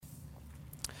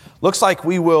Looks like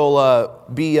we will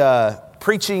be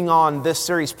preaching on this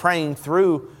series, Praying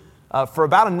Through, for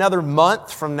about another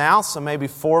month from now, so maybe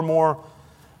 4 more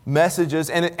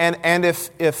messages. And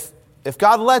if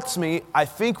God lets me, I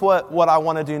think what I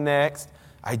want to do next,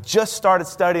 I just started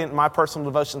studying my personal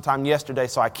devotion time yesterday,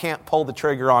 so I can't pull the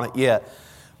trigger on it yet.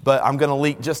 But I'm going to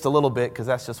leak just a little bit because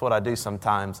that's just what I do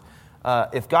sometimes.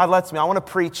 If God lets me, I want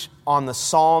to preach on the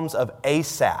Psalms of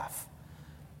Asaph.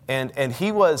 And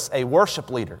he was a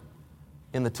worship leader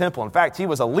in the temple. In fact, he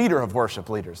was a leader of worship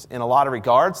leaders in a lot of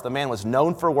regards. The man was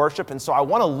known for worship. And so I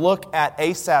want to look at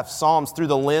Asaph's Psalms through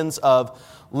the lens of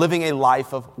living a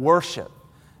life of worship.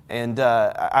 And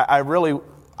I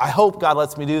hope God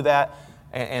lets me do that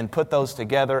and put those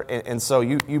together. And so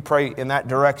you pray in that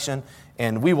direction.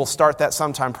 And we will start that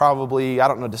sometime probably,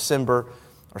 December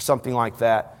or something like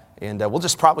that. And we'll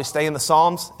just probably stay in the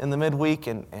Psalms in the midweek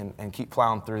and keep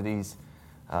plowing through these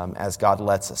as God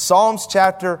lets us. Psalms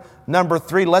chapter number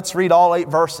 3. Let's read all 8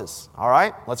 verses. All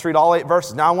right? Let's read all 8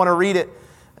 verses. Now I want to read it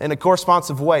in a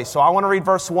corresponsive way. So I want to read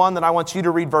verse 1, then I want you to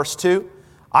read verse 2.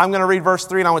 I'm going to read verse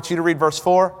 3, and I want you to read verse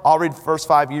 4. I'll read verse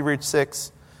 5, you read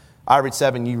 6. I read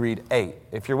 7, you read 8.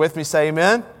 If you're with me, say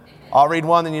amen. I'll read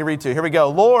 1, then you read 2. Here we go.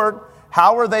 Lord,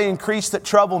 how are they increased that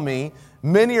trouble me?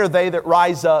 Many are they that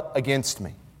rise up against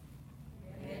me.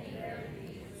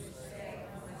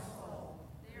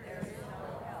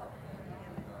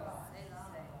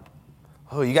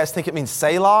 Oh, you guys think it means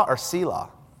Selah or Selah?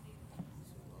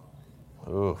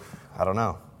 Ooh, I don't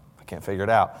know. I can't figure it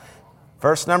out.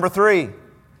 Verse number 3.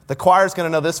 The choir's going to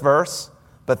know this verse.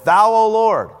 But thou, O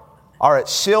Lord, art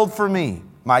a shield for me,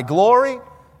 my glory,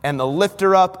 and the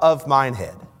lifter up of mine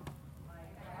head.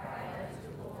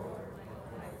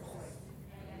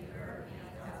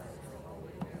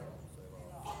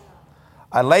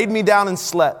 I laid me down and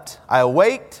slept. I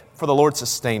awaked, for the Lord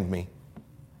sustained me.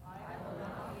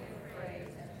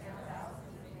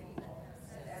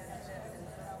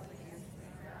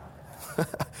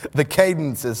 The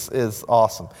cadence is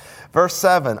awesome. Verse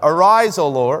 7, Arise, O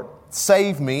Lord,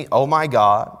 save me, O my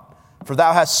God, for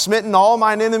thou hast smitten all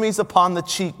mine enemies upon the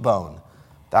cheekbone.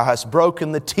 Thou hast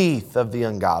broken the teeth of the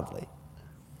ungodly.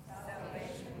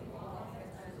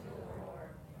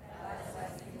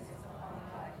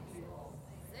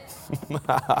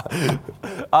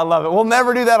 I love it. We'll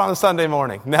never do that on a Sunday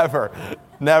morning. Never.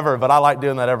 But I like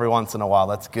doing that every once in a while.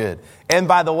 That's good. And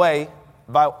by the way,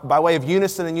 by way of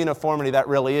unison and uniformity, that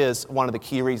really is one of the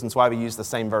key reasons why we use the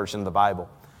same version of the Bible.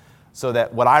 So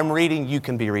that what I'm reading, you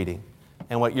can be reading.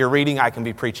 And what you're reading, I can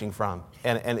be preaching from.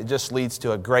 And it just leads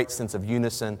to a great sense of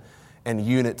unison and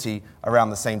unity around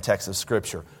the same text of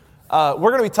Scripture. We're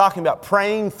going to be talking about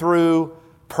praying through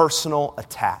personal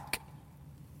attack.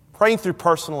 Praying through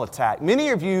personal attack. Many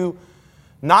of you,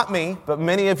 not me, but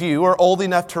many of you are old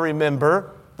enough to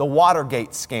remember the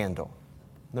Watergate scandal.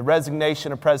 The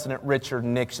resignation of President Richard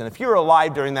Nixon. If you were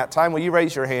alive during that time, will you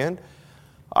raise your hand?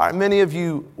 All right, many of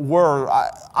you were.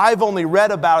 I've only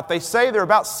read about it. They say there are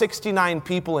about 69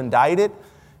 people indicted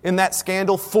in that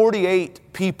scandal.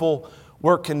 48 people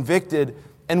were convicted.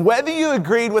 And whether you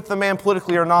agreed with the man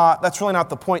politically or not, that's really not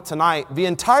the point tonight. The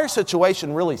entire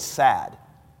situation really sad.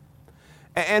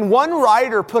 And one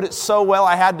writer put it so well,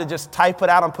 I had to just type it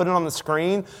out and put it on the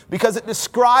screen because it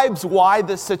describes why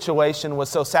this situation was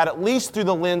so sad, at least through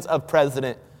the lens of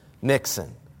President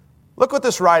Nixon. Look what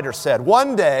this writer said.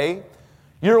 One day,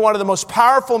 you're one of the most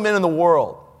powerful men in the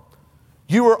world.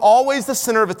 You were always the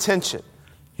center of attention.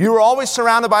 You were always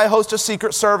surrounded by a host of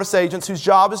Secret Service agents whose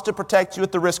job is to protect you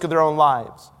at the risk of their own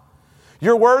lives.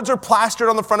 Your words are plastered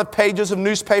on the front of pages of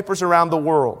newspapers around the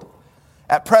world.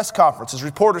 At press conferences,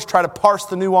 reporters try to parse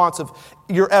the nuance of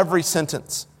your every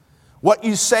sentence. What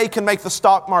you say can make the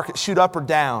stock market shoot up or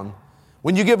down.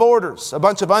 When you give orders, a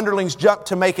bunch of underlings jump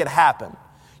to make it happen.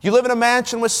 You live in a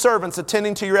mansion with servants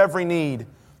attending to your every need.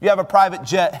 You have a private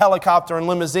jet, helicopter, and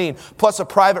limousine, plus a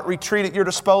private retreat at your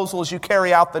disposal as you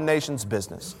carry out the nation's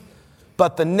business.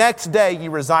 But the next day,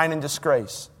 you resign in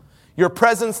disgrace. Your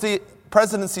presidency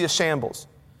is shambles.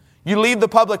 You leave the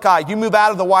public eye. You move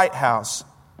out of the White House.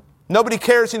 Nobody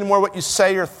cares anymore what you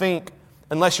say or think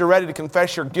unless you're ready to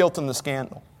confess your guilt in the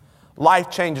scandal. Life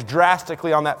changed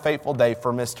drastically on that fateful day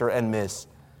for Mr. and Miss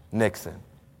Nixon.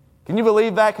 Can you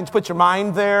believe that? Can you put your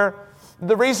mind there?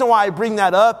 The reason why I bring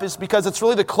that up is because it's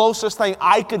really the closest thing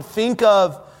I could think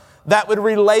of that would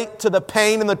relate to the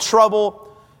pain and the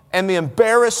trouble and the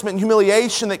embarrassment and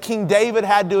humiliation that King David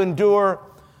had to endure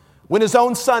when his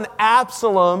own son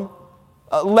Absalom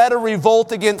led a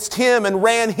revolt against him and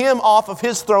ran him off of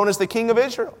his throne as the king of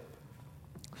Israel.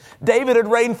 David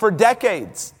had reigned for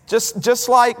decades, just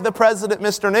like the president,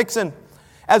 Mr. Nixon.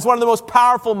 as one of the most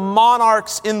powerful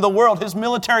monarchs in the world. His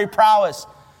military prowess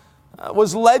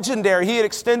was legendary. He had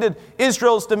extended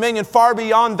Israel's dominion far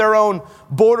beyond their own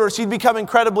borders. He'd become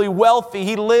incredibly wealthy.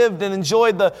 He lived and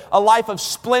enjoyed a life of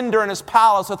splendor in his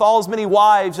palace with all his many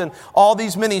wives and all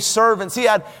these many servants. He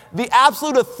had the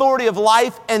absolute authority of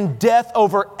life and death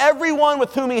over everyone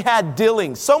with whom he had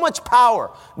dealings. So much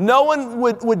power. No one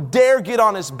would dare get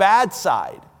on his bad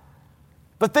side.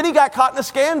 But then he got caught in a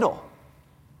scandal.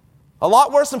 A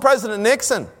lot worse than President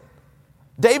Nixon.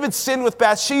 David sinned with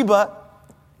Bathsheba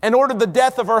and ordered the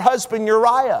death of her husband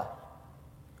Uriah.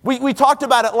 We talked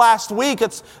about it last week.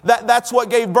 That's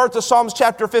what gave birth to Psalms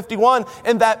chapter 51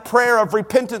 and that prayer of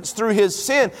repentance through his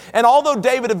sin. And although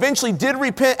David eventually did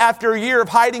repent after a year of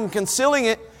hiding and concealing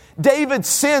it, David's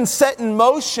sin set in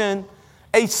motion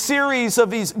a series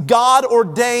of these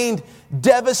God-ordained,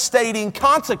 devastating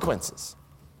consequences.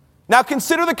 Now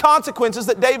consider the consequences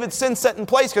that David's sin set in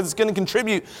place, because it's going to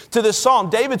contribute to this psalm.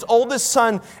 David's oldest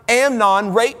son,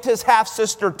 Amnon, raped his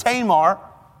half-sister Tamar.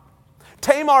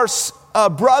 Tamar's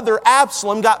brother,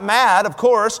 Absalom, got mad, of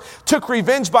course, took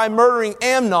revenge by murdering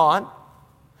Amnon.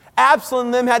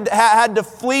 Absalom then had to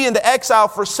flee into exile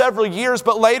for several years,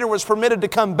 but later was permitted to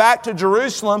come back to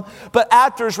Jerusalem. But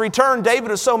after his return, David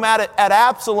was so mad at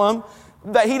Absalom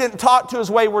that he didn't talk to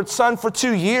his wayward son for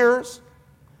 2 years.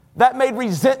 That made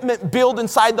resentment build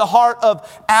inside the heart of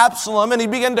Absalom, and he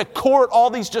began to court all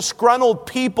these disgruntled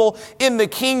people in the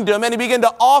kingdom, and he began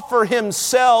to offer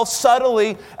himself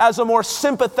subtly as a more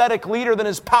sympathetic leader than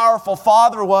his powerful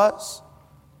father was.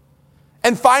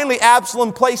 And finally,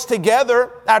 Absalom placed together,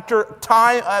 after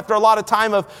a lot of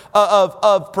time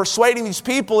of persuading these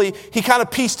people, he kind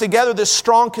of pieced together this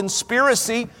strong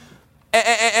conspiracy.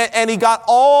 And he got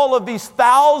all of these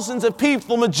thousands of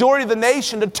people, the majority of the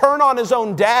nation, to turn on his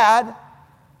own dad.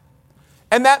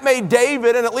 And that made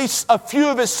David and at least a few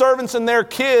of his servants and their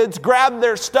kids grab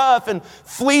their stuff and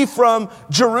flee from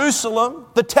Jerusalem.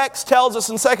 The text tells us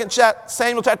in 2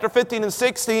 Samuel chapter 15 and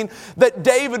 16 that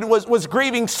David was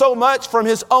grieving so much from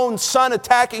his own son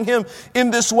attacking him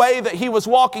in this way that he was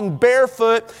walking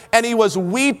barefoot and he was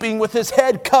weeping with his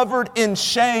head covered in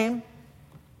shame.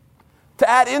 To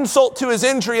add insult to his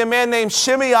injury, a man named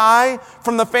Shimei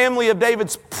from the family of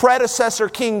David's predecessor,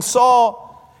 King Saul,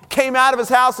 came out of his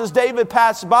house as David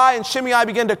passed by, and Shimei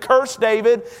began to curse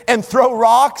David and throw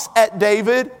rocks at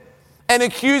David and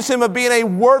accuse him of being a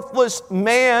worthless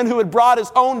man who had brought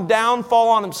his own downfall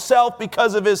on himself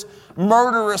because of his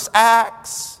murderous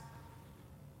acts.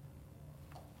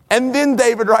 And then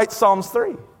David writes Psalms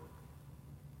 3.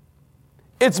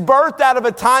 It's birthed out of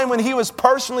a time when he was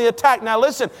personally attacked. Now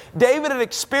listen, David had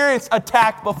experienced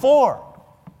attack before.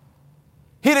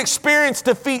 He'd experienced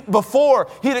defeat before.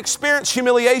 He'd experienced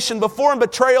humiliation before and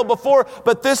betrayal before,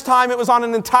 but this time it was on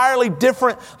an entirely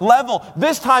different level.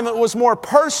 This time it was more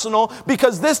personal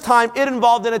because this time it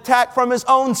involved an attack from his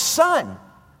own son.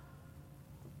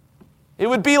 It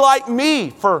would be like me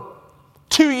for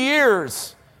 2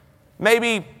 years,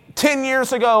 maybe 10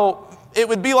 years ago. It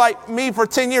would be like me for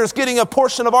 10 years getting a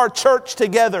portion of our church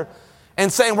together and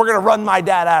saying, we're going to run my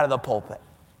dad out of the pulpit.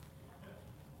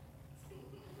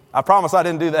 I promise I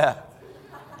didn't do that.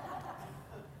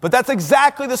 But that's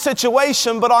exactly the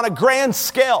situation, but on a grand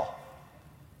scale.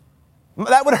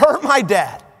 That would hurt my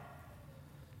dad.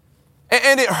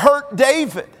 And it hurt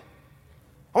David.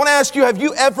 I want to ask you, have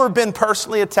you ever been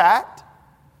personally attacked?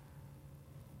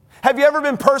 Have you ever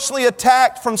been personally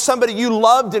attacked from somebody you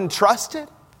loved and trusted?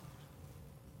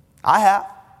 I have.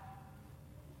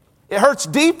 It hurts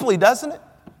deeply, doesn't it?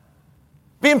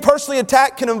 Being personally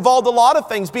attacked can involve a lot of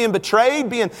things. Being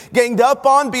betrayed, being ganged up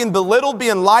on, being belittled,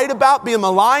 being lied about, being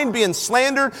maligned, being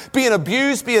slandered, being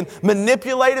abused, being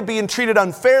manipulated, being treated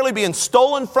unfairly, being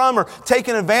stolen from or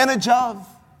taken advantage of.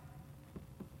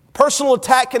 Personal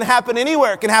attack can happen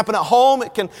anywhere. It can happen at home.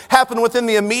 It can happen within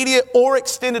the immediate or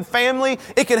extended family.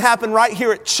 It can happen right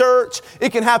here at church.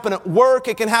 It can happen at work.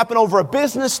 It can happen over a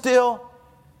business deal.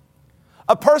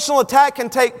 A personal attack can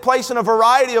take place in a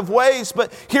variety of ways,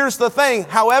 but here's the thing.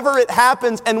 However it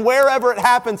happens and wherever it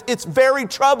happens, it's very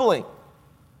troubling.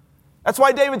 That's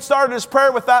why David started his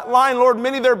prayer with that line, Lord,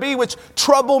 many there be which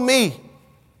trouble me.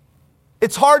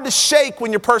 It's hard to shake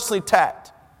when you're personally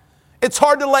attacked. It's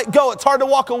hard to let go. It's hard to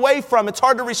walk away from. It's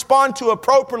hard to respond to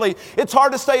appropriately. It's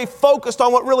hard to stay focused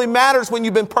on what really matters when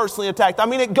you've been personally attacked. I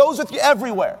mean, it goes with you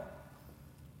everywhere.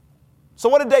 So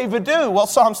what did David do? Well,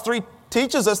 Psalms 3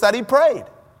 teaches us that he prayed.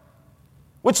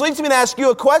 Which leads me to ask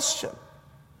you a question.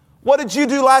 What did you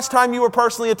do last time you were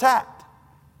personally attacked?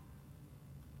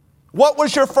 What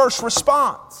was your first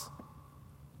response?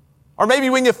 Or maybe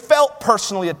when you felt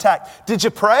personally attacked, did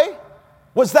you pray?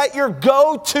 Was that your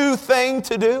go-to thing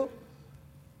to do?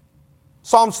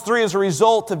 Psalms 3 is a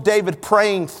result of David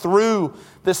praying through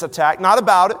this attack, not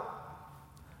about it,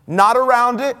 not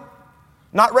around it,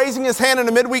 not raising his hand in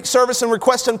a midweek service and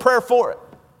requesting prayer for it,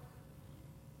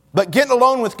 but getting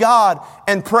alone with God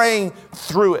and praying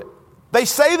through it. They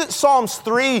say that Psalms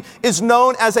 3 is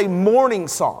known as a morning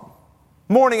psalm.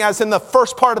 Morning as in the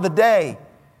first part of the day.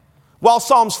 While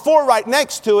Psalms 4 right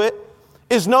next to it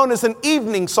is known as an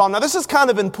evening psalm. Now this is kind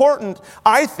of important,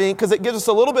 I think, because it gives us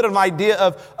a little bit of an idea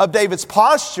of David's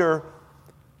posture.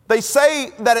 They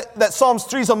say that Psalms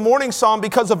 3 is a morning psalm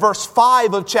because of verse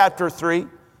 5 of chapter 3,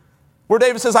 where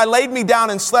David says, I laid me down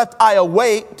and slept, I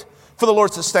awaked, for the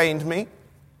Lord sustained me.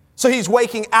 So he's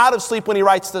waking out of sleep when he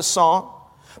writes this song.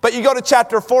 But you go to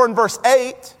chapter 4 and verse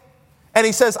 8, and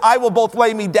he says, I will both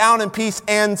lay me down in peace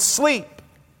and sleep.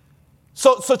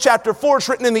 So chapter 4 is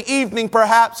written in the evening,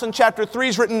 perhaps, and chapter 3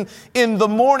 is written in the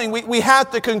morning. We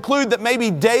have to conclude that maybe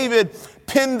David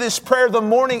penned this prayer the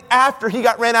morning after he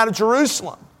got ran out of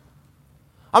Jerusalem.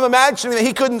 I'm imagining that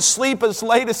he couldn't sleep as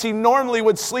late as he normally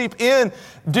would sleep in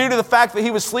due to the fact that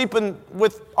he was sleeping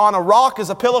on a rock as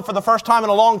a pillow for the first time in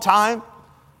a long time.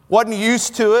 Wasn't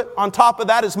used to it. On top of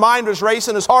that, his mind was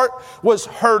racing, his heart was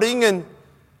hurting, and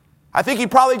I think he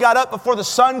probably got up before the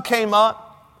sun came up.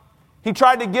 He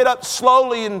tried to get up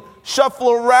slowly and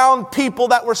shuffle around people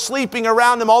that were sleeping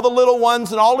around him, all the little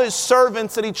ones and all his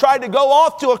servants, and he tried to go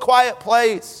off to a quiet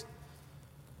place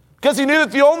because he knew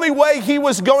that the only way he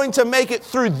was going to make it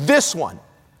through this one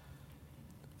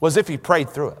was if he prayed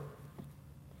through it.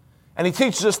 And he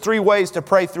teaches us 3 ways to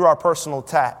pray through our personal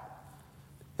attack.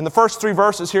 In the first 3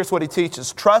 verses, here's what he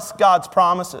teaches. Trust God's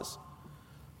promises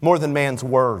more than man's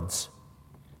words.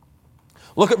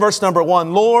 Look at verse number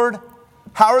 1. Lord,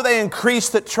 how are they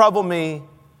increased that trouble me?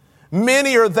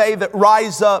 Many are they that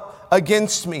rise up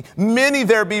against me. Many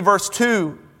there be, verse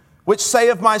 2, which say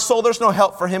of my soul, there's no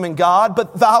help for him in God.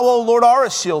 But thou, O Lord, art a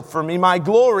shield for me, my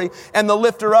glory, and the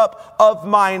lifter up of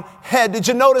mine head. Did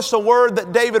you notice a word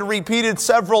that David repeated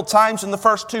several times in the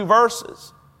first 2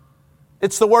 verses?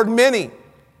 It's the word many.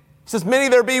 He says, many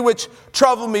there be which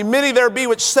trouble me. Many there be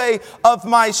which say of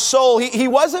my soul. He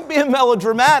wasn't being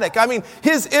melodramatic. I mean,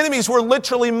 his enemies were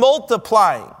literally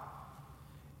multiplying.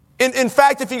 In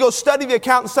fact, if you go study the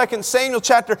account in 2 Samuel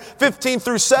chapter 15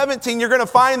 through 17, you're going to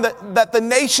find that the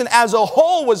nation as a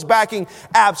whole was backing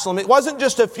Absalom. It wasn't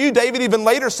just a few. David even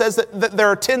later says that there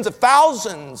are tens of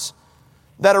thousands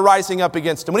that are rising up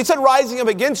against him. When he said rising up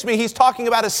against me, he's talking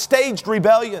about a staged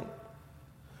rebellion.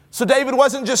 So David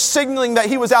wasn't just signaling that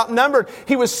he was outnumbered.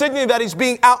 He was signaling that he's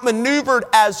being outmaneuvered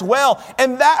as well.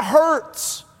 And that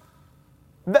hurts.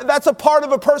 That's a part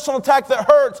of a personal attack that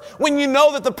hurts. When you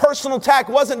know that the personal attack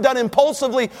wasn't done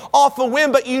impulsively off a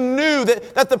whim, but you knew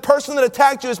that the person that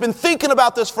attacked you has been thinking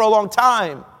about this for a long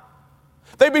time.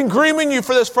 They've been grooming you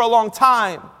for this for a long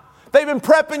time. They've been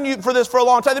prepping you for this for a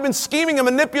long time. They've been scheming and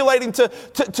manipulating to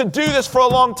do this for a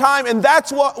long time. And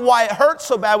that's why it hurts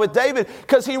so bad with David,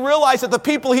 because he realized that the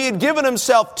people he had given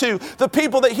himself to, the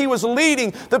people that he was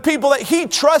leading, the people that he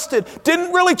trusted,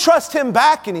 didn't really trust him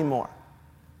back anymore.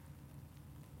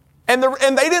 And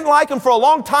they didn't like him for a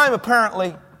long time,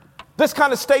 apparently. This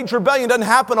kind of staged rebellion doesn't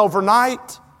happen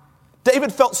overnight.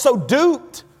 David felt so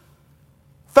duped.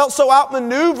 Felt so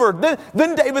outmaneuvered.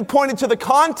 Then David pointed to the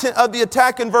content of the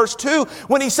attack in verse 2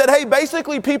 when he said, hey,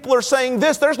 basically people are saying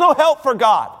this, there's no help for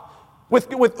God. What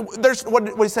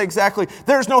did he say exactly?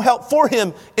 There's no help for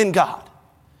him in God.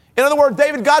 In other words,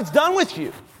 David, God's done with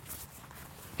you.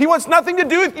 He wants nothing to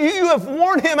do with you. You have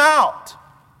worn him out.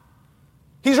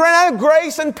 He's ran out of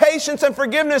grace and patience and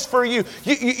forgiveness for you.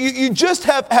 You just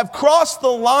have crossed the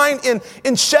line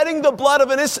in shedding the blood of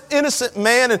an innocent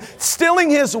man and stealing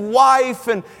his wife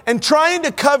and trying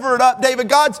to cover it up. David,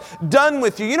 God's done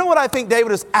with you. You know what I think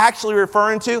David is actually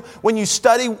referring to when you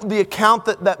study the account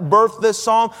that birthed this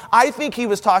psalm? I think he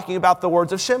was talking about the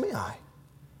words of Shimei.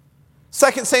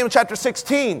 2 Samuel chapter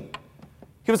 16.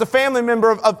 He was a family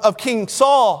member of King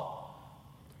Saul.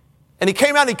 And he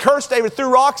came out and he cursed David,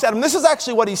 threw rocks at him. This is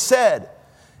actually what he said.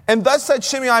 And thus said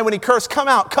Shimei when he cursed, come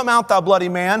out, thou bloody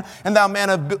man, and thou man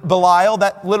of Belial.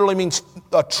 That literally means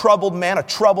a troubled man, a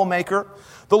troublemaker.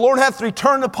 The Lord hath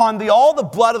returned upon thee all the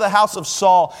blood of the house of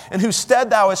Saul, in whose stead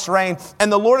thou hast reigned.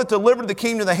 And the Lord hath delivered the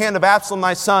kingdom to the hand of Absalom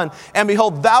thy son. And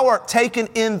behold, thou art taken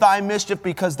in thy mischief,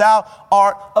 because thou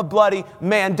art a bloody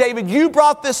man. David, you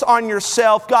brought this on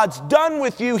yourself. God's done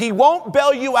with you. He won't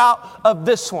bail you out of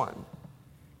this one.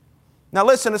 Now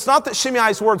listen, it's not that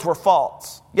Shimei's words were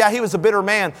false. Yeah, he was a bitter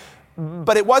man,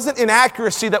 but it wasn't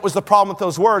inaccuracy that was the problem with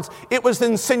those words. It was the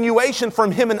insinuation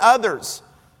from him and others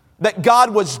that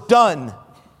God was done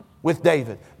with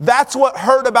David. That's what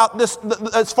hurt about this,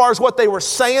 as far as what they were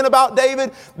saying about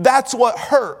David, that's what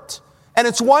hurt. And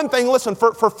it's one thing, listen,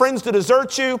 for friends to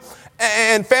desert you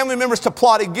and family members to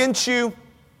plot against you,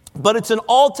 but it's an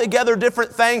altogether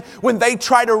different thing when they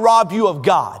try to rob you of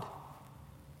God.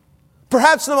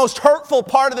 Perhaps the most hurtful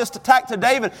part of this attack to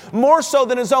David, more so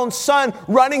than his own son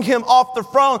running him off the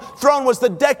throne, was the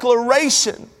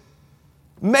declaration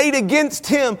made against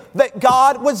him that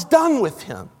God was done with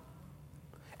him.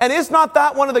 And is not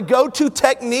that one of the go-to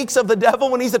techniques of the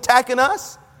devil when he's attacking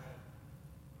us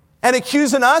and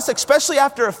accusing us, especially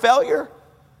after a failure?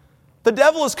 The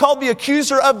devil is called the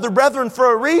accuser of the brethren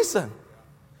for a reason.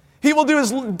 He will do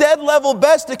his dead level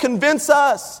best to convince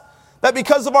us that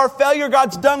because of our failure,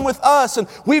 God's done with us and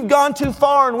we've gone too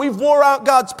far and we've wore out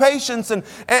God's patience and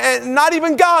not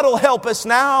even God will help us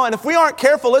now. And if we aren't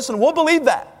careful, listen, we'll believe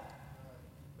that.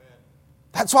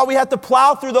 That's why we have to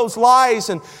plow through those lies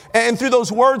and through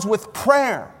those words with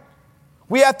prayer.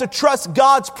 We have to trust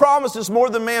God's promises more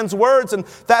than man's words, and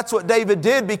that's what David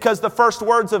did, because the first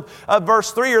words of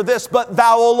verse 3 are this: but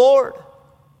thou, O Lord.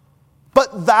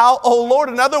 But thou, O Lord.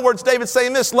 In other words, David's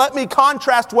saying this: let me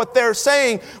contrast what they're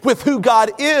saying with who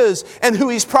God is and who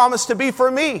He's promised to be for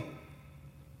me.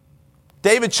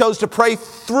 David chose to pray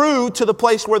through to the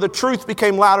place where the truth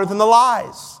became louder than the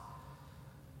lies.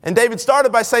 And David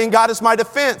started by saying, God is my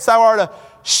defense. Thou art a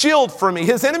shield for me.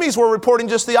 His enemies were reporting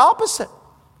just the opposite.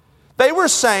 They were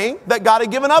saying that God had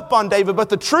given up on David, but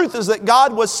the truth is that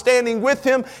God was standing with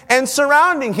him and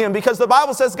surrounding him, because the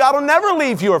Bible says God will never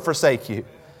leave you or forsake you.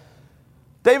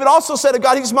 David also said to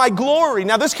God, He's my glory.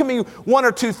 Now this can mean one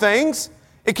or two things.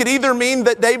 It could either mean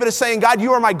that David is saying, God,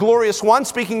 you are my glorious one,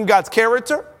 speaking of God's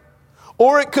character.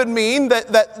 Or it could mean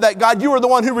that God, you are the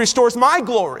one who restores my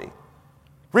glory,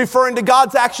 referring to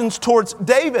God's actions towards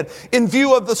David. In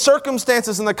view of the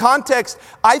circumstances and the context,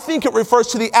 I think it refers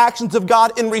to the actions of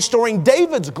God in restoring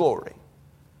David's glory,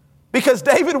 because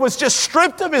David was just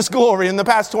stripped of his glory in the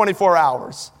past 24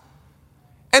 hours.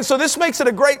 And so this makes it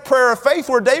a great prayer of faith,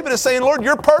 where David is saying, Lord,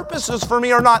 your purposes for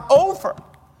me are not over.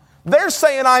 They're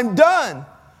saying I'm done.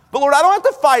 But Lord, I don't have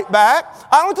to fight back.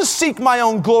 I don't have to seek my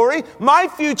own glory. My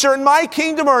future and my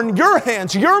kingdom are in your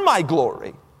hands. You're my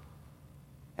glory.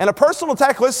 And a personal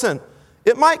attack, listen,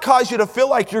 it might cause you to feel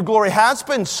like your glory has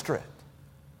been stripped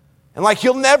and like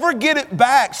you'll never get it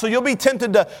back. So you'll be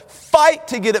tempted to fight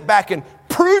to get it back and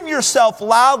prove yourself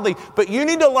loudly. But you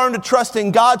need to learn to trust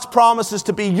in God's promises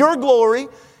to be your glory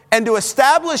and to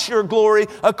establish your glory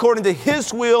according to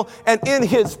His will and in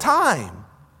His time.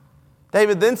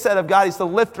 David then said of God, He's the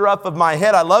lifter up of my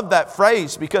head. I love that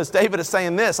phrase, because David is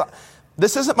saying this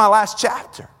isn't my last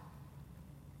chapter.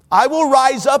 I will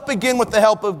rise up again with the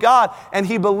help of God. And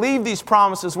he believed these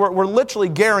promises were literally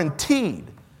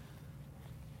guaranteed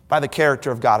by the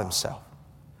character of God Himself.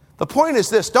 The point is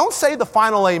this: don't say the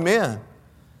final amen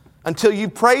until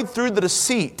you've prayed through the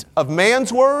deceit of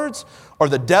man's words or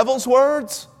the devil's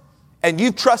words, and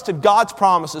you've trusted God's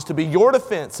promises to be your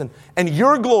defense and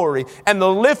your glory and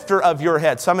the lifter of your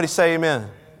head. Somebody say amen.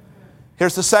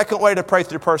 Here's the second way to pray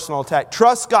through personal attack.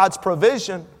 Trust God's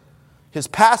provision, His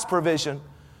past provision,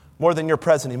 more than your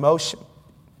present emotion.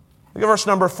 Look at verse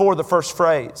number 4, the first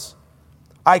phrase.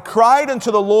 I cried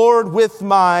unto the Lord with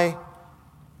my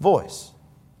voice.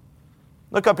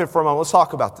 Look up here for a moment. Let's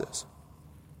talk about this.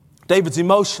 David's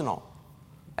emotional.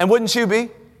 And wouldn't you be?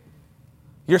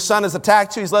 Your son has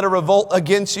attacked you. He's led a revolt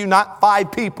against you. Not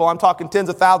 5 people. I'm talking tens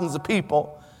of thousands of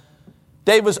people.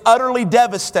 David was utterly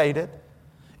devastated.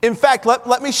 In fact,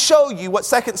 let me show you what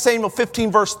 2 Samuel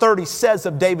 15 verse 30 says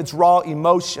of David's raw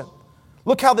emotion.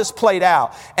 Look how this played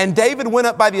out. And David went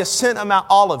up by the ascent of Mount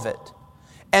Olivet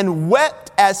and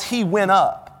wept as he went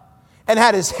up, and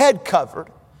had his head covered,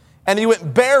 and he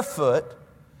went barefoot,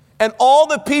 and all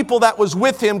the people that was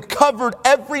with him covered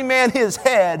every man his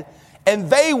head, and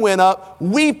they went up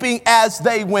weeping as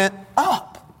they went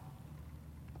up.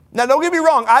 Now don't get me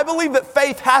wrong, I believe that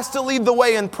faith has to lead the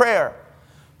way in prayer.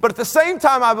 But at the same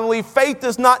time, I believe faith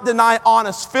does not deny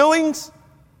honest feelings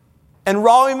and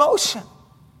raw emotion.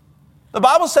 The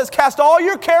Bible says, cast all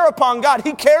your care upon God.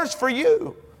 He cares for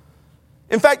you.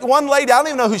 In fact, one lady, I don't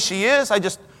even know who she is. I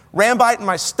just ran by it in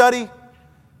my study.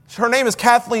 Her name is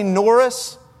Kathleen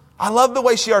Norris. I love the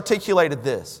way she articulated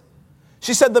this.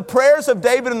 She said, the prayers of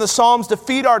David in the Psalms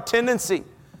defeat our tendency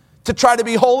to try to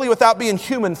be holy without being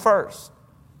human first.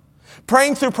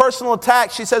 Praying through personal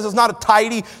attacks, she says, is not a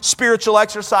tidy spiritual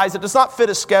exercise. It does not fit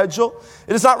a schedule.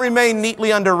 It does not remain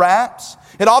neatly under wraps.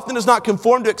 It often does not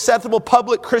conform to acceptable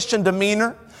public Christian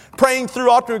demeanor. Praying through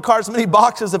often requires many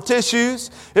boxes of tissues.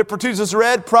 It produces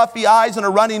red, puffy eyes and a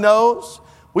runny nose.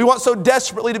 We want so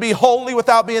desperately to be holy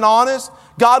without being honest.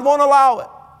 God won't allow it.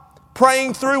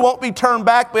 Praying through won't be turned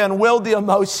back by unwieldy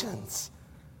emotions.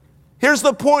 Here's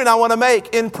the point I want to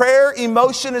make. In prayer,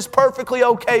 emotion is perfectly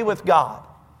okay with God.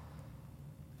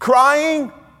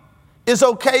 Crying is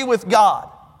okay with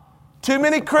God. Too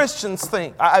many Christians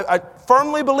think, I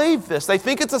firmly believe this, they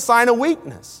think it's a sign of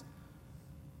weakness.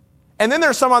 And then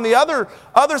there's some on the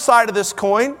other side of this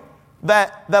coin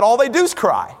that all they do is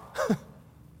cry.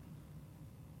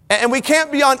 And we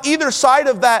can't be on either side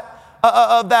of that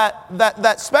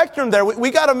spectrum there. We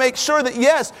got to make sure that,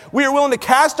 yes, we are willing to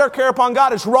cast our care upon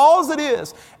God as raw as it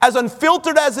is, as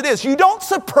unfiltered as it is. You don't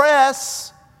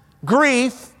suppress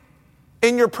grief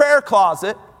in your prayer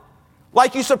closet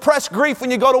like you suppress grief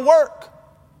when you go to work.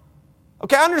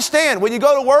 Okay, I understand. When you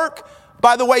go to work,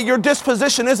 by the way, your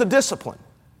disposition is a discipline.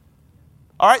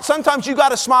 All right, sometimes you got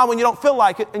to smile when you don't feel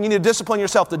like it, and you need to discipline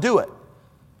yourself to do it.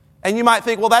 And you might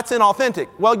think, well, that's inauthentic.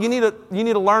 Well, you need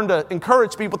to learn to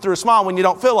encourage people through a smile when you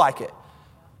don't feel like it.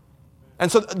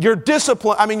 And so your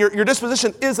discipline, your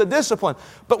disposition is a discipline.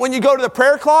 But when you go to the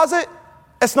prayer closet,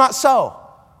 it's not so.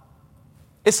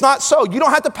 It's not so. You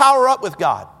don't have to power up with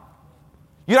God.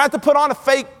 You don't have to put on a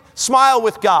fake smile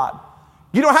with God.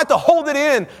 You don't have to hold it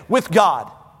in with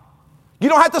God. You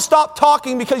don't have to stop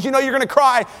talking because you know you're going to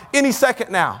cry any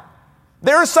second now.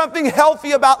 There is something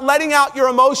healthy about letting out your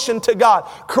emotion to God,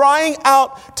 crying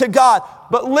out to God.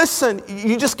 But listen,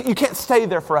 you can't stay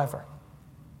there forever.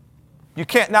 You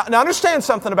can't. Now understand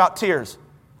something about tears.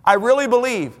 I really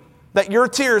believe that your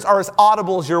tears are as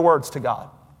audible as your words to God.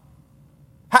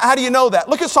 How do you know that?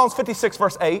 Look at Psalms 56,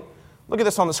 verse 8. Look at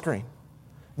this on the screen.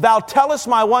 Thou tellest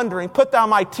my wondering, put thou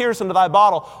my tears into thy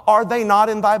bottle. Are they not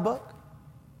in thy book?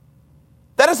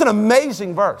 That is an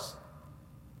amazing verse.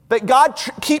 That God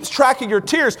keeps track of your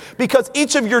tears because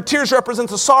each of your tears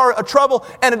represents a sorrow, a trouble,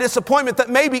 and a disappointment that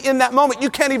maybe in that moment you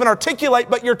can't even articulate,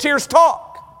 but your tears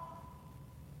talk.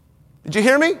 Did you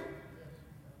hear me?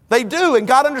 They do, and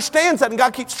God understands that, and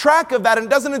God keeps track of that, and it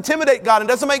doesn't intimidate God, and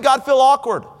it doesn't make God feel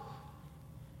awkward.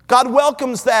 God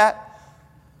welcomes that,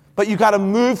 but you got to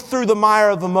move through the mire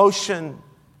of emotion,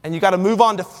 and you got to move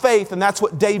on to faith, and that's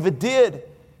what David did.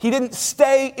 He didn't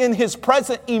stay in his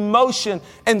present emotion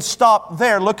and stop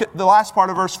there. Look at the last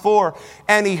part of verse 4.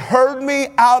 And he heard me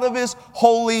out of his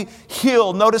holy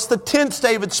hill. Notice the tense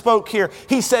David spoke here.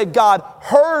 He said, God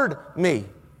heard me.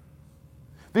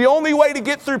 The only way to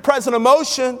get through present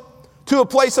emotion to a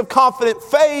place of confident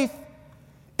faith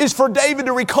is for David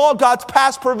to recall God's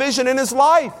past provision in his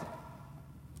life.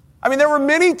 There were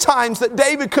many times that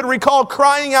David could recall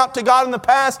crying out to God in the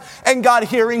past and God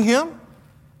hearing him.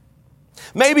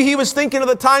 Maybe he was thinking of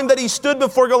the time that he stood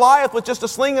before Goliath with just a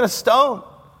sling and a stone.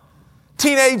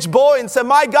 Teenage boy, and said,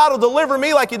 my God will deliver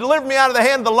me like he delivered me out of the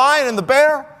hand of the lion and the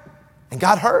bear. And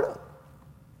God heard him.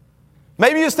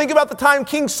 Maybe he was thinking about the time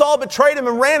King Saul betrayed him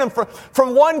and ran him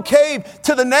from one cave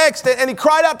to the next. And he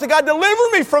cried out to God, deliver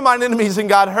me from mine enemies. And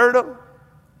God heard him.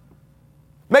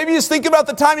 Maybe he was thinking about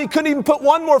the time he couldn't even put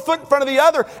one more foot in front of the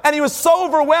other. And he was so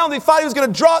overwhelmed, he thought he was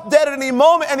going to drop dead at any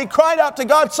moment. And he cried out to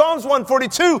God, Psalms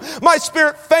 142, my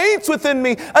spirit faints within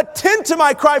me. Attend to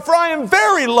my cry, for I am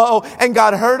very low. And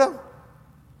God heard him.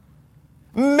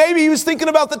 Maybe he was thinking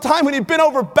about the time when he'd been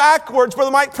over backwards.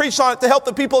 Brother Mike preached on it to help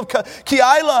the people of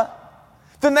Keilah.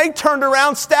 Then they turned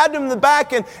around, stabbed him in the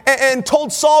back, and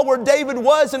told Saul where David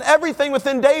was and everything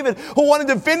within David, who wanted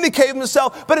to vindicate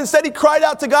himself. But instead he cried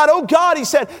out to God, oh God, he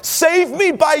said, save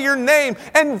me by your name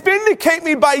and vindicate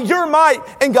me by your might.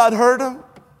 And God heard him.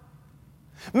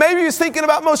 Maybe he was thinking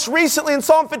about most recently in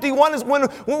Psalm 51 is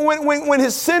when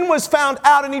his sin was found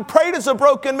out and he prayed as a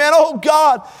broken man, oh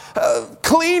God,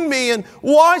 clean me and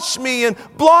wash me and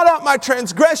blot out my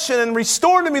transgression and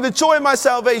restore to me the joy of my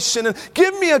salvation and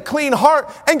give me a clean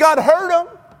heart. And God heard him.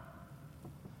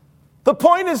 The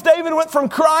point is David went from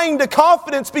crying to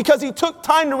confidence because he took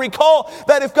time to recall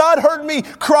that if God heard me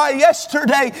cry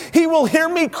yesterday, he will hear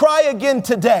me cry again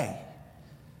today.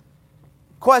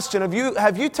 Question,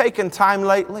 have you taken time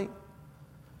lately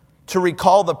to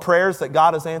recall the prayers that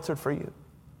God has answered for you?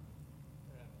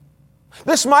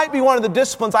 This might be one of the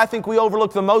disciplines I think we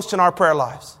overlook the most in our prayer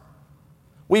lives.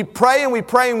 We pray and we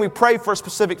pray and we pray for a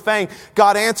specific thing.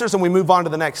 God answers and we move on to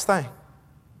the next thing.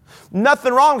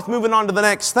 Nothing wrong with moving on to the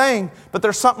next thing, but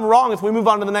there's something wrong if we move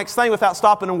on to the next thing without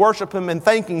stopping and worship Him and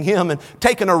thanking Him and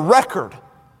taking a record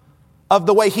of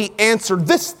the way He answered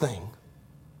this thing.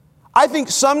 I think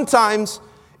sometimes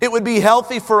it would be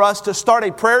healthy for us to start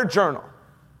a prayer journal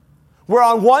where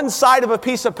on one side of a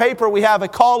piece of paper we have a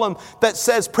column that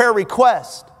says prayer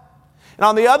request. And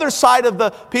on the other side of the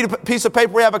piece of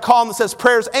paper we have a column that says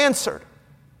prayers answered.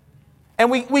 And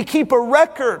we keep a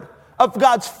record of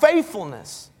God's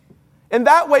faithfulness And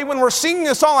that way, when we're singing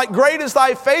a song like Great is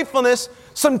Thy Faithfulness,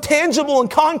 some tangible and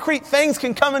concrete things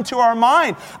can come into our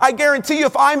mind. I guarantee you,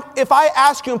 if I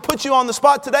ask you and put you on the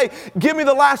spot today, give me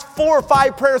the last 4 or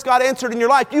 5 prayers God answered in your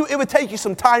life, it would take you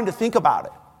some time to think about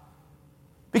it.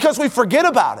 Because we forget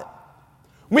about it.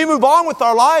 We move on with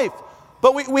our life.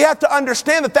 But we have to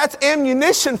understand that that's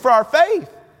ammunition for our faith.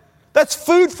 That's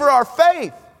food for our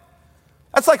faith.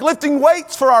 That's like lifting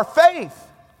weights for our faith.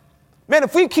 Man,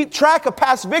 if we keep track of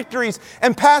past victories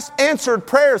and past answered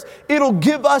prayers, it'll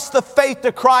give us the faith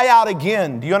to cry out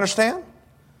again. Do you understand?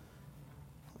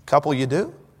 A couple of you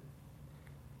do.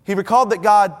 He recalled that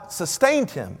God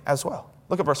sustained him as well.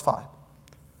 Look at verse 5.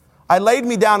 I laid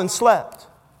me down and slept.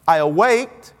 I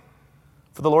awaked,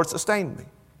 for the Lord sustained me.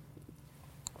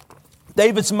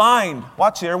 David's mind,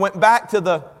 watch here, went back to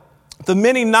the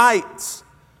many nights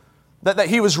that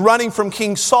he was running from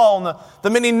King Saul, and the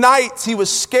many nights he was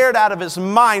scared out of his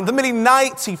mind, the many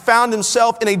nights he found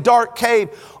himself in a dark cave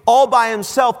all by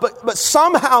himself, but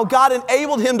somehow God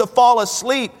enabled him to fall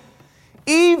asleep,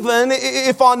 even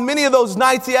if on many of those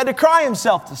nights he had to cry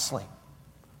himself to sleep.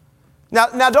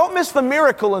 Now don't miss the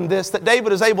miracle in this, that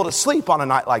David is able to sleep on a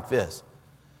night like this.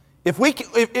 If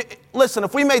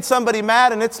we made somebody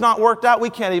mad and it's not worked out, we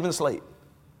can't even sleep.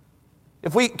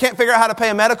 If we can't figure out how to pay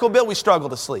a medical bill, we struggle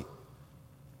to sleep.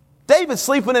 David's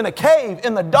sleeping in a cave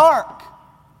in the dark,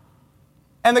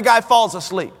 and the guy falls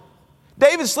asleep.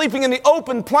 David's sleeping in the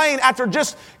open plain after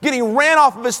just getting ran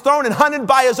off of his throne and hunted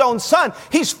by his own son.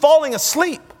 He's falling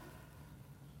asleep.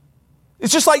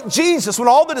 It's just like Jesus. When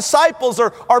all the disciples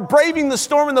are braving the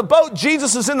storm in the boat,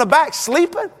 Jesus is in the back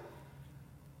sleeping.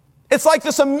 It's like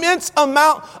this immense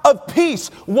amount of peace.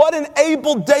 What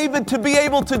enabled David to be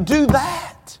able to do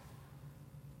that?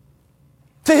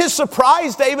 To his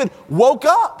surprise, David woke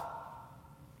up.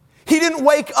 He didn't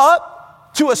wake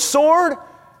up to a sword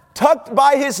tucked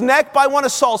by his neck by one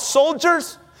of Saul's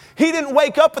soldiers. He didn't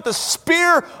wake up with a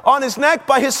spear on his neck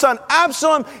by his son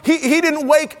Absalom. He didn't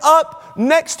wake up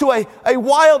next to a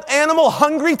wild animal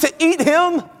hungry to eat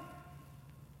him.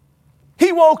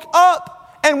 He woke up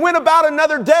and went about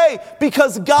another day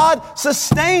because God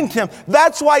sustained him.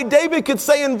 That's why David could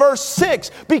say in verse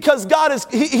 6, because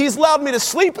He's allowed me to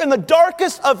sleep in the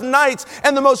darkest of nights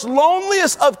and the most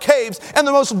loneliest of caves and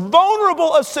the most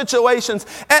vulnerable of situations.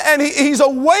 And He's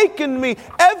awakened me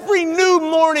every new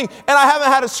morning, and I haven't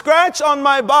had a scratch on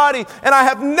my body, and I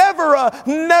have never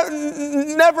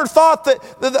thought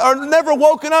or never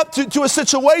woken up to a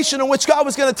situation in which God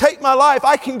was going to take my life.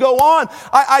 I can go on.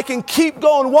 I can keep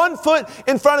going one foot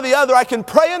in front of the other. I can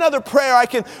pray another prayer. I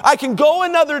can go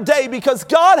another day because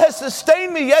God has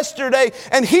sustained me yesterday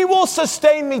and He will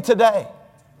sustain me today.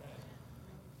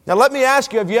 Now let me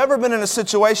ask you, have you ever been in a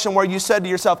situation where you said to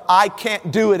yourself, I can't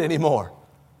do it anymore?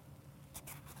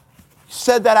 You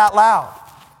said that out loud.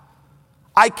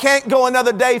 I can't go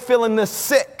another day feeling this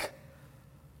sick.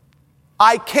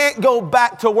 I can't go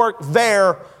back to work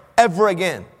there ever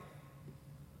again.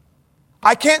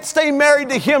 I can't stay married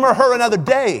to him or her another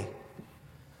day.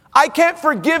 I can't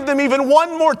forgive them even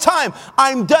one more time.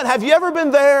 I'm done. Have you ever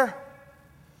been there?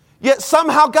 Yet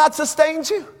somehow God sustained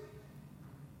you.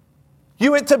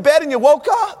 You went to bed and you woke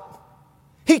up.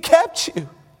 He kept you.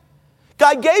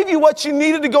 God gave you what you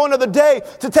needed to go another day,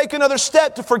 to take another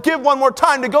step, to forgive one more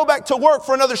time, to go back to work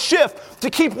for another shift, to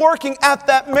keep working at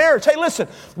that marriage. Hey, listen,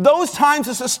 those times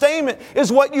of sustainment is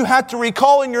what you have to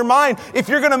recall in your mind if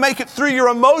you're going to make it through your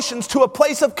emotions to a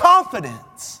place of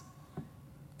confidence.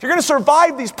 If you're going to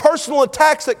survive these personal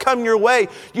attacks that come your way,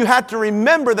 you have to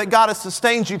remember that God has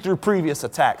sustained you through previous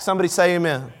attacks. Somebody say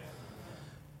amen.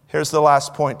 Here's the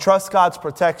last point. Trust God's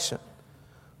protection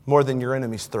more than your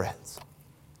enemy's threats.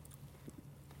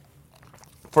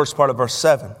 First part of verse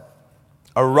 7.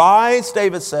 Arise,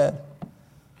 David said,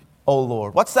 O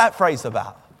Lord. What's that phrase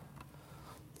about?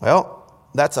 Well,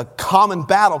 that's a common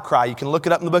battle cry. You can look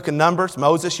it up in the book of Numbers.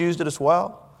 Moses used it as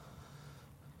well.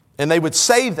 And they would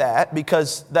say that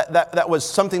because that was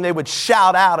something they would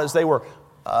shout out as they were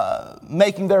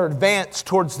making their advance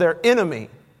towards their enemy.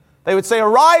 They would say,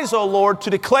 Arise, O Lord,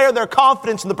 to declare their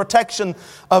confidence in the protection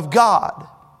of God.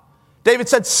 David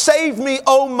said, Save me,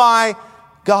 O my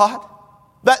God.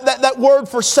 That word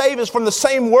for save is from the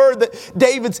same word that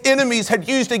David's enemies had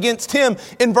used against him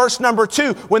in verse number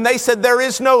 2 when they said there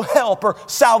is no help or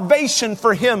salvation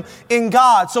for him in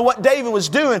God. So what David was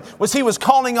doing was he was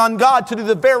calling on God to do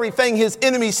the very thing his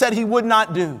enemies said he would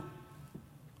not do.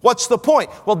 What's the point?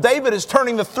 Well, David is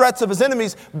turning the threats of his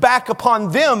enemies back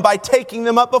upon them by taking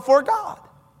them up before God.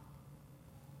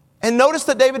 And notice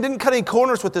that David didn't cut any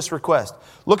corners with this request.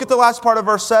 Look at the last part of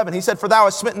verse 7. He said, For thou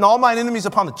hast smitten all mine enemies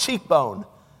upon the cheekbone.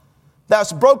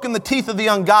 that's broken the teeth of the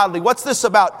ungodly. What's this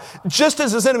about? Just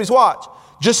as his enemies, watch,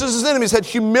 just as his enemies had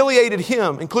humiliated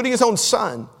him, including his own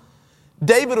son,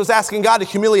 David was asking God to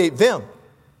humiliate them.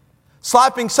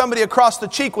 Slapping somebody across the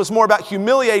cheek was more about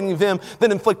humiliating them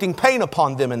than inflicting pain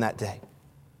upon them in that day.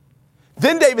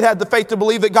 Then David had the faith to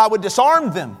believe that God would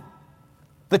disarm them.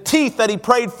 The teeth that he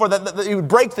prayed for, that he would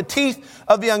break the teeth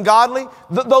of the ungodly,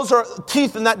 those are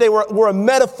teeth in that day were a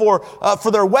metaphor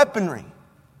for their weaponry.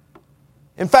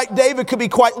 In fact, David could be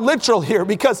quite literal here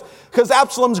because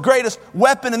Absalom's greatest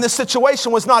weapon in this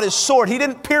situation was not his sword. He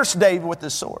didn't pierce David with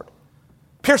his sword.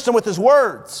 Pierced him with his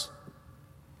words.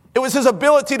 It was his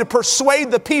ability to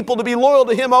persuade the people to be loyal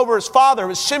to him over his father. It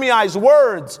was Shimei's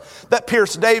words that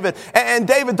pierced David. And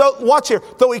David, watch here,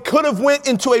 though he could have went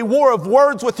into a war of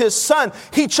words with his son,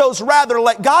 he chose rather to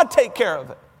let God take care of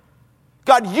it.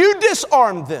 God, you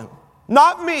disarmed them,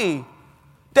 not me.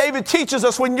 David teaches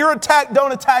us when you're attacked,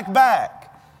 don't attack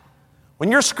back. When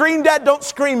you're screamed at, don't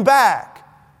scream back.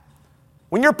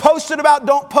 When you're posted about,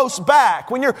 don't post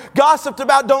back. When you're gossiped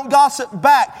about, don't gossip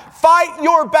back. Fight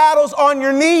your battles on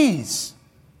your knees.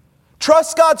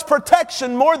 Trust God's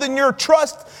protection more than your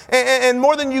trust and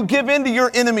more than you give in to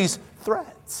your enemy's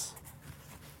threats.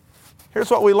 Here's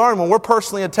what we learn when we're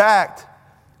personally attacked.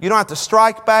 You don't have to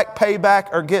strike back, pay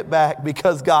back, or get back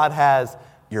because God has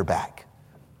your back.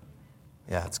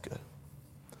 Yeah, that's good.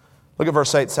 Look at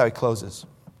verse 8, that's how he closes.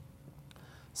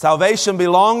 Salvation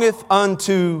belongeth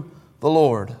unto the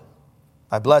Lord.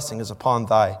 Thy blessing is upon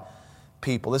thy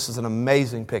people. This is an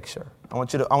amazing picture. I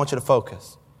want you to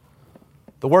focus.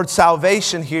 The word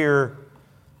salvation here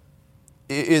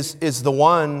is the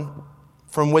one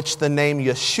from which the name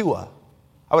Yeshua.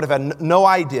 I would have had no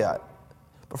idea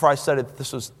before I studied that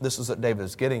this was what David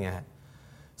is getting at.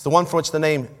 It's the one from which the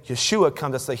name Yeshua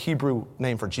comes. That's the Hebrew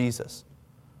name for Jesus.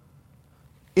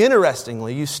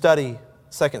 Interestingly, you study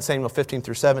 2 Samuel 15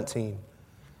 through 17.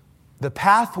 The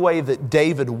pathway that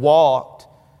David walked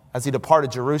as he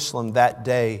departed Jerusalem that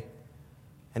day,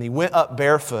 and he went up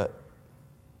barefoot,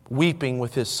 weeping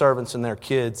with his servants and their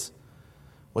kids,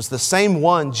 was the same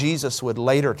one Jesus would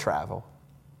later travel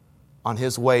on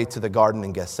his way to the garden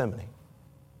in Gethsemane.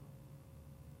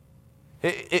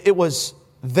 It was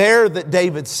there that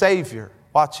David's Savior,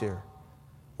 watch here,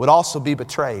 would also be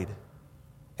betrayed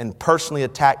and personally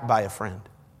attacked by a friend.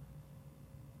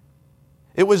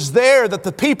 It was there that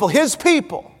the people, his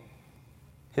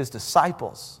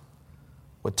disciples,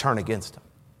 would turn against him.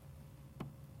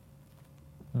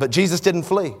 But Jesus didn't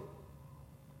flee.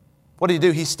 What did he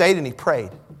do? He stayed and he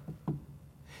prayed.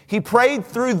 He prayed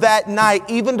through that night,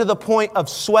 even to the point of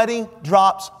sweating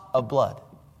drops of blood.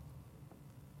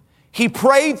 He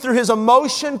prayed through his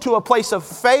emotion to a place of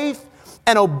faith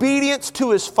and obedience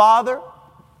to his Father.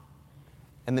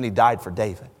 And then he died for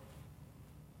David.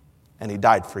 And he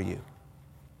died for you.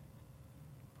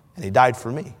 And he died for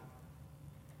me.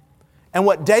 And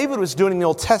what David was doing in the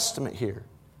Old Testament here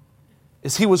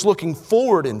is he was looking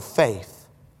forward in faith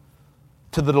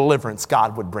to the deliverance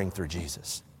God would bring through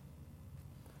Jesus.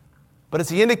 But as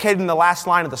he indicated in the last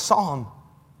line of the psalm,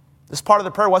 this part of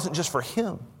the prayer wasn't just for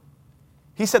him.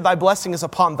 He said, thy blessing is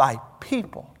upon thy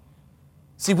people.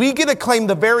 See, we get to claim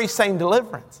the very same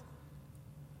deliverance.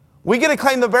 We get to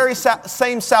claim the very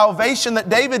same salvation that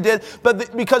David did,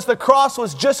 but because the cross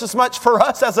was just as much for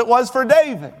us as it was for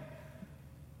David.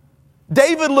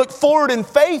 David looked forward in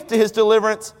faith to his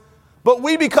deliverance, but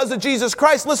we, because of Jesus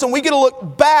Christ, listen, we get to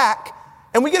look back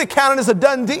and we get to count it as a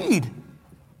done deed.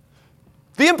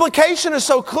 The implication is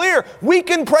so clear. We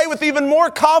can pray with even more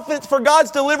confidence for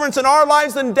God's deliverance in our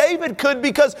lives than David could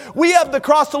because we have the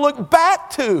cross to look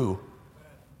back to.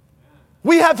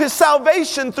 We have his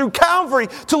salvation through Calvary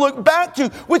to look back to,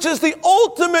 which is the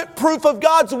ultimate proof of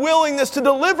God's willingness to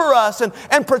deliver us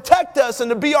and protect us and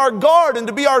to be our guard and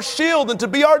to be our shield and to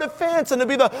be our defense and to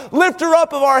be the lifter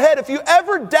up of our head. If you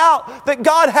ever doubt that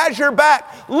God has your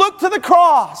back, look to the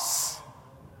cross.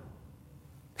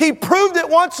 He proved it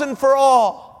once and for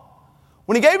all.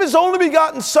 When he gave his only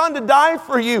begotten Son to die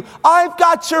for you, I've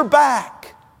got your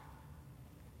back.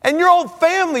 And your own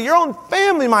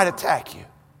family might attack you.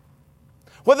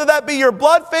 Whether that be your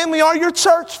blood family or your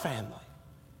church family.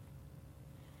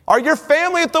 Or your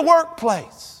family at the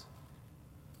workplace.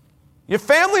 Your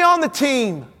family on the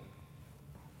team.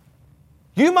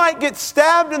 You might get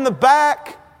stabbed in the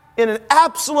back in an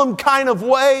Absalom kind of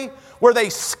way where they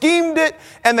schemed it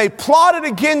and they plotted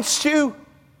against you.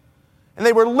 And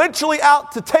they were literally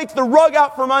out to take the rug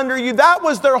out from under you. That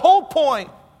was their whole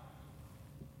point.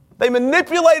 They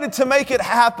manipulated to make it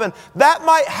happen. That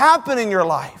might happen in your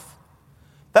life.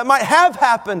 That might have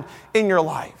happened in your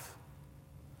life.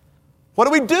 What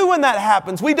do we do when that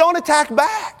happens? We don't attack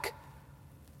back.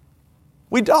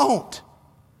 We don't.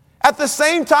 At the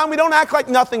same time, we don't act like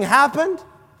nothing happened.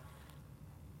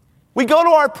 We go to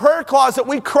our prayer closet,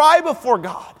 we cry before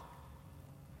God.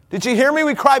 Did you hear me?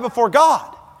 We cry before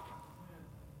God.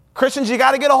 Christians, you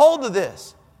got to get a hold of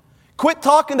this. Quit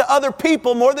talking to other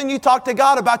people more than you talk to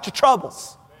God about your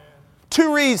troubles.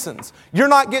 2 reasons. You're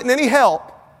not getting any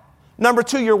help. Number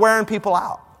 2, you're wearing people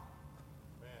out.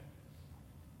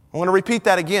 I want to repeat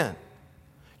that again.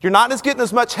 You're not getting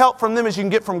as much help from them as you can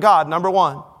get from God, number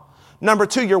 1. Number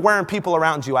 2, you're wearing people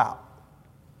around you out.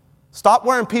 Stop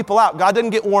wearing people out. God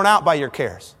didn't get worn out by your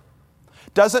cares.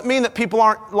 Doesn't mean that people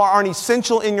aren't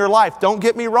essential in your life. Don't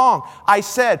get me wrong. I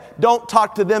said, don't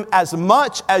talk to them as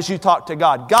much as you talk to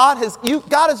God. God has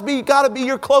got to be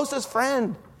your closest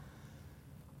friend.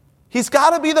 He's got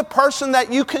to be the person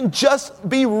that you can just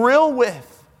be real with.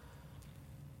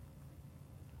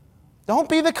 Don't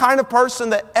be the kind of person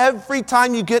that every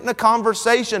time you get in a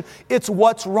conversation, it's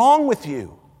what's wrong with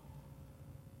you.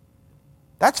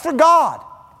 That's for God.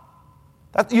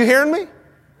 You hearing me?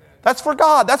 That's for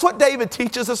God. That's what David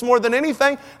teaches us more than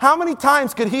anything. How many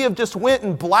times could he have just went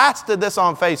and blasted this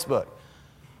on Facebook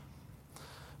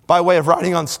by way of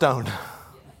writing on stone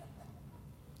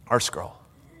or scroll?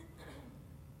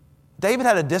 David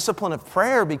had a discipline of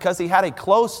prayer because he had a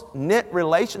close-knit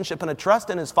relationship and a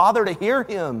trust in his Father to hear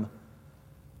him.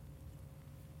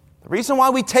 The reason why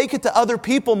we take it to other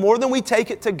people more than we take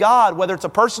it to God, whether it's a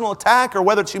personal attack or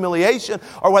whether it's humiliation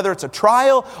or whether it's a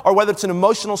trial or whether it's an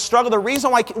emotional struggle, the reason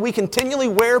why we continually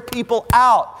wear people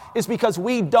out is because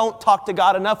we don't talk to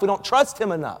God enough. We don't trust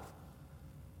Him enough.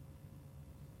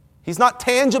 He's not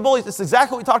tangible. It's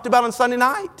exactly what we talked about on Sunday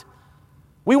night.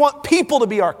 We want people to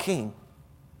be our king.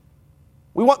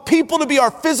 We want people to be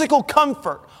our physical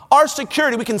comfort, our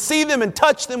security. We can see them and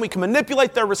touch them. We can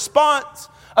manipulate their response.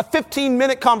 A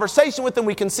 15-minute conversation with them,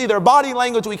 we can see their body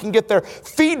language, we can get their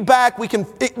feedback,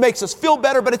 it makes us feel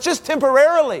better, but it's just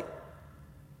temporarily.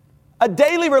 A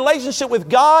daily relationship with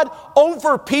God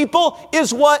over people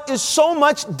is what is so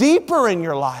much deeper in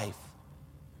your life.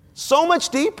 So much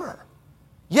deeper.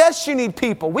 Yes, you need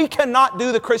people. We cannot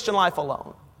do the Christian life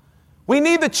alone. We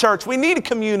need the church. We need a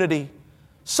community.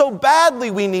 So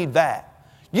badly we need that.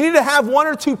 You need to have 1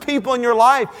 or 2 people in your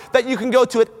life that you can go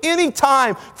to at any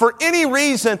time for any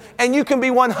reason and you can be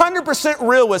 100%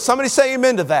 real with. Somebody say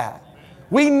amen to that.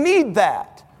 We need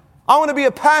that. I want to be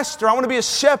a pastor. I want to be a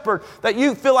shepherd that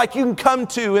you feel like you can come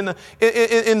to in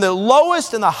the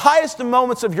lowest and the highest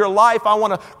moments of your life. I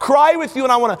want to cry with you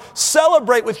and I want to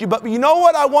celebrate with you. But you know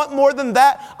what I want more than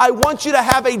that? I want you to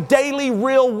have a daily,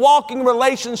 real, walking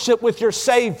relationship with your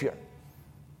Savior.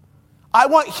 I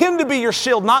want Him to be your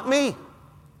shield, not me.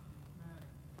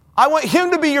 I want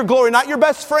Him to be your glory, not your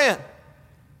best friend.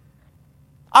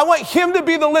 I want Him to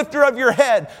be the lifter of your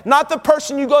head, not the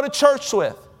person you go to church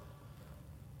with.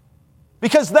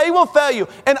 Because they will fail you,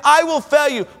 and I will fail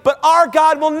you, but our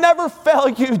God will never fail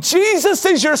you. Jesus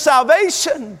is your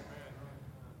salvation.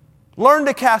 Learn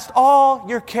to cast all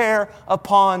your care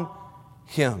upon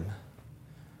Him.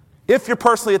 If you're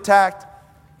personally attacked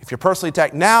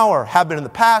now or have been in the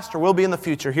past or will be in the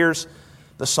future, here's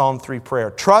the Psalm 3 prayer.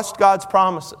 Trust God's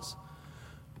promises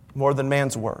more than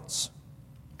man's words.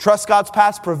 Trust God's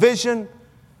past provision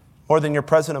more than your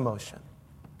present emotion.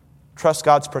 Trust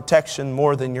God's protection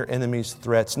more than your enemy's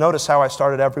threats. Notice how I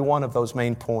started every one of those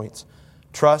main points.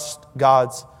 Trust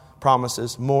God's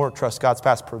promises more. Trust God's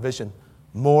past provision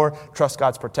more. Trust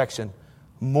God's protection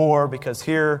more, because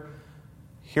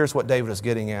here's what David is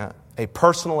getting at. A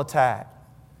personal attack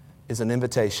is an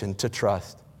invitation to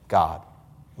trust God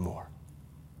more.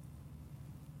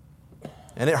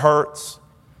 And it hurts.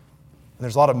 And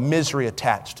there's a lot of misery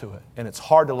attached to it. And it's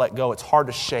hard to let go. It's hard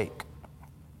to shake.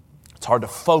 It's hard to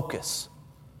focus.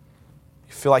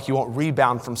 You feel like you won't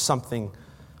rebound from something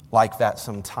like that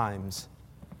sometimes.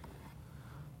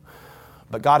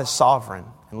 But God is sovereign.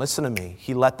 And listen to me.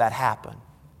 He let that happen.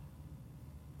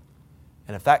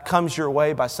 And if that comes your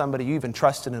way by somebody you even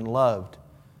trusted and loved,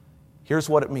 here's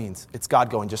what it means. It's God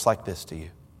going just like this to you.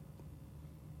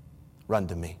 Run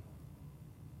to me.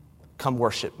 Come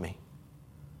worship me.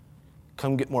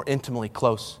 Come get more intimately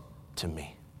close to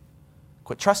me.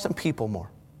 Quit trusting people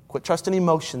more. Quit trusting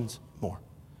emotions more.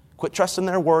 Quit trusting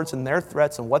their words and their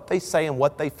threats and what they say and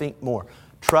what they think more.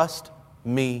 Trust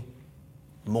me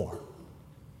more.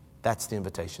 That's the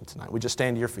invitation tonight. We just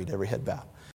stand to your feet, every head bowed.